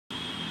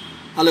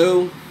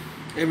Hello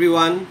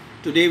everyone.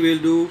 Today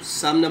we'll do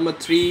sum number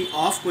 3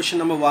 of question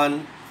number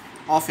 1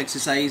 of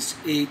exercise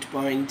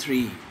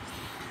 8.3.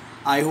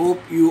 I hope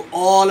you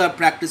all are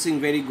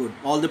practicing very good.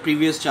 All the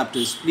previous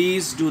chapters.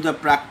 Please do the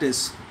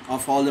practice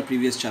of all the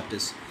previous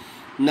chapters.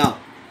 Now,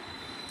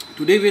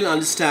 today we'll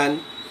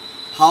understand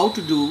how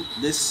to do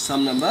this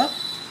sum number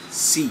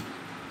C.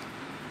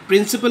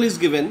 Principal is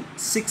given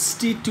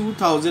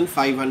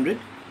 62,500.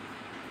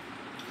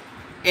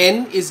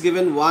 N is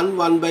given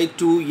 1 by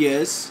 2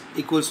 years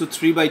equals to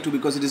 3 by 2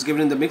 because it is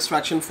given in the mixed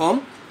fraction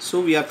form. So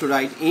we have to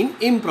write in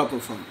improper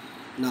form.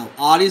 Now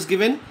R is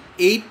given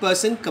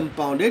 8%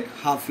 compounded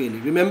half yearly.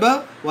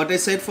 Remember what I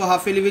said for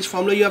half yearly, which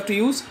formula you have to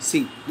use?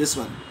 See, this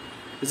one.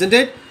 Isn't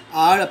it?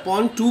 R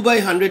upon 2 by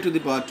 100 to the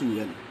power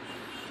 2n.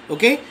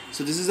 Okay,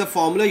 so this is the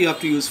formula you have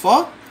to use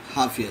for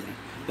half yearly.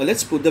 Now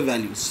let's put the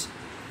values.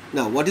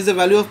 Now what is the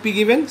value of P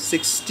given?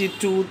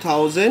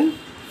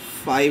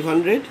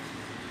 62,500.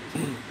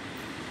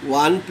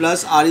 1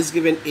 plus R is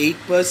given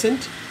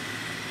 8%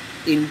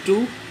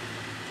 into,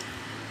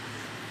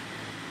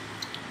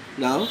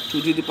 now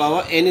 2 to the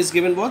power n is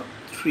given what?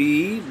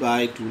 3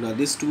 by 2. Now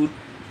this 2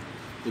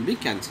 will be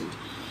cancelled.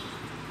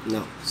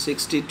 Now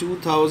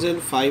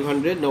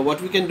 62,500. Now what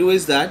we can do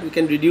is that we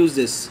can reduce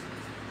this.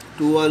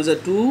 2 ones are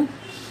 2,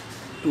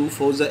 2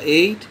 fours are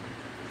 8,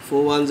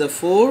 4 ones are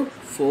 4,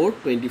 4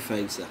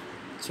 25s are.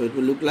 So it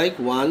will look like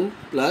 1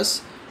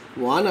 plus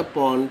 1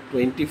 upon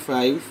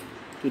 25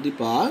 to the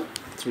power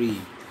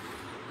 3.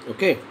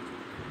 Okay,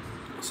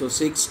 so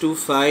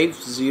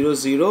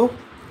 62500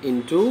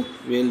 into,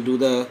 we'll do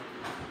the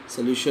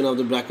solution of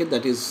the bracket,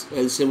 that is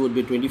LCM would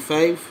be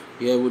 25,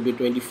 here would be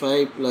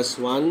 25 plus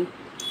 1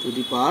 to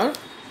the power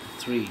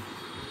 3.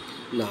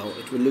 Now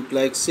it will look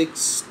like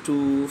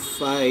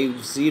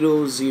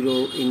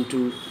 62500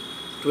 into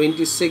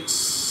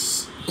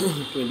 26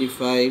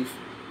 25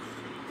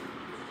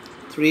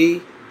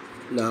 3.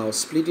 Now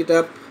split it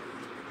up,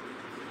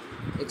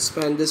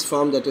 expand this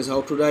form, that is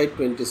how to write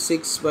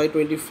 26 by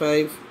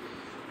 25,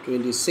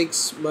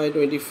 26 by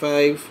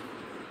 25,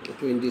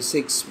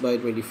 26 by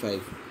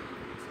 25.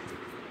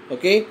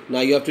 Okay, now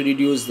you have to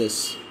reduce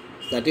this,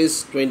 that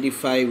is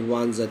 25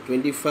 ones are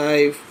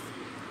 25,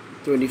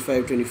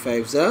 25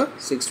 25s are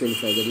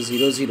 625, that is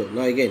 0 0.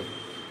 Now again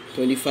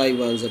 25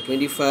 ones are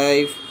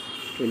 25,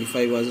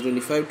 25 ones are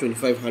 25,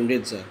 25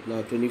 hundreds are,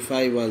 now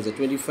 25 ones are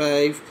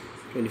 25,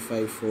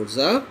 25 fours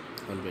are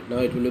 100. Now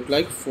it will look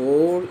like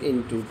 4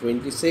 into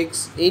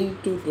 26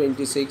 into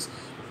 26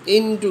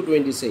 into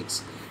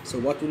 26. So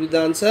what would be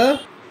the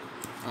answer?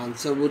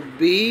 Answer would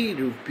be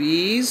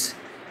rupees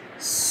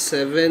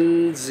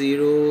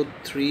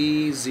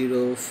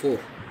 70304.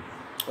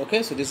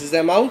 Okay, so this is the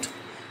amount.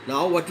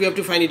 Now what we have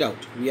to find it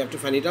out? We have to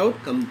find it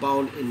out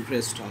compound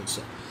interest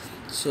also.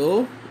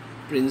 So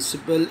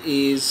principal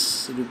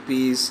is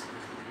rupees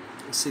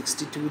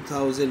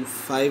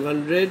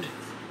 62,500.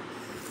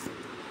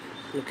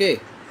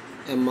 Okay,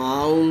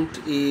 amount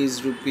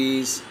is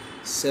rupees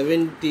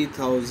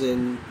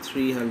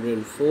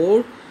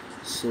 70,304.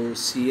 so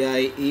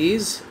CI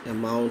is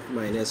amount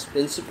minus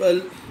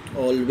principal.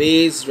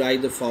 Always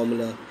write the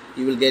formula,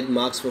 you will get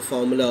marks for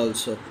formula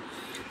also.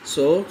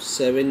 So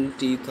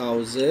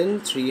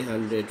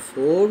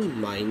 70,304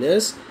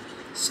 minus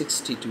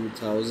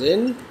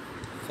 62,500,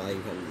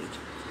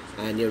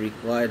 and your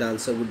required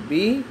answer would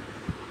be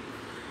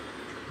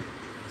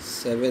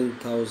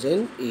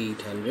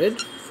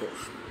 7,804.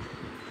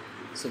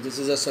 So this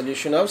is a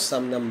solution of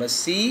sum number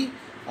C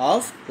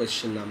of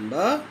question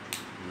number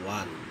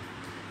 1.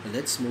 Now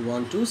let's move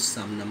on to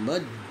sum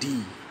number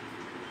D.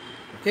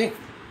 Okay,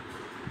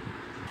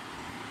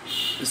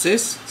 this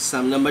is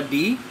sum number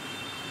D.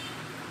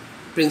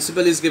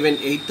 Principal is given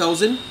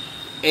 8,000,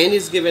 N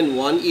is given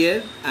 1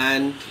 year,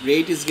 and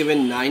rate is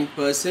given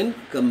 9%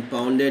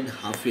 compounded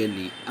half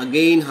yearly.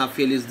 Again half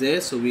yearly is there,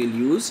 so we'll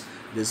use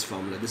this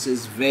formula. This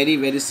is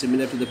very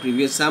similar to the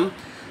previous sum.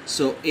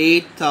 So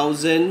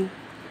 8,000,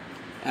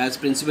 as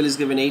principal is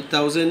given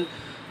 8,000,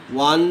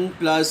 1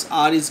 plus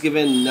R is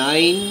given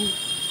 9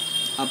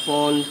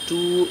 upon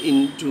 2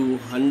 into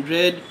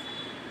 100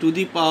 to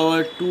the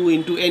power 2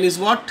 into N is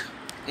what?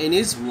 N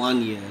is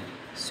 1 year.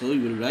 So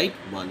you will write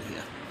 1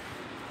 here.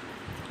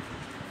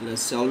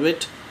 Let's solve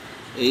it.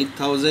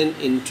 8,000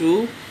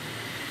 into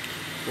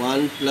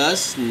 1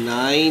 plus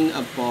 9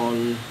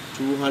 upon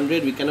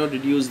 200. We cannot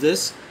reduce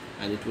this,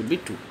 and it would be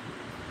 2.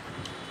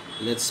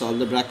 Let's solve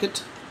the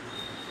bracket.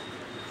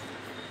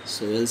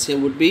 So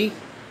LCM would be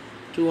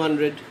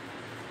 200.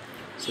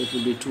 So it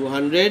will be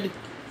 200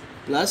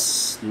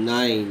 plus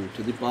 9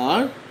 to the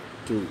power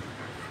 2.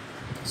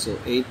 So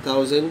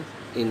 8,000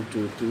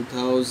 into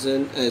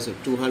 2,000, so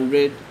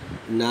 200,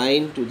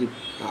 9 to the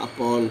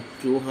upon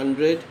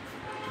 200 to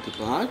the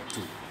power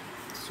 2.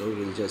 So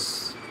we'll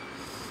just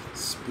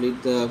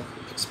split the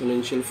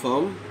exponential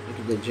form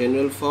into the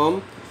general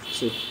form.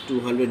 So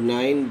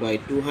 209 by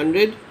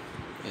 200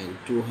 and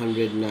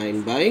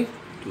 209 by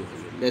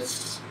 200.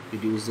 Let's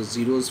reduce the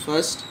zeros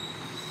first.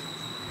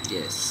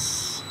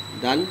 Yes,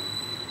 done.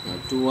 Now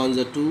 2 ones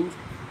are 2,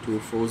 2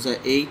 fours are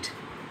 8,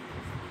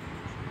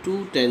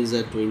 2 tens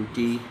are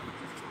 20,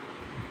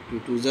 2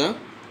 twos are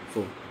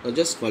 4. Now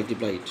just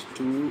multiply it.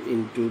 2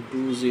 into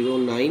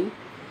 209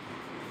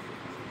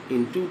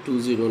 into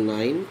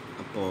 209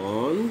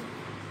 upon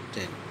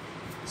 10.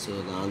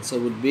 So the answer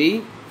would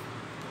be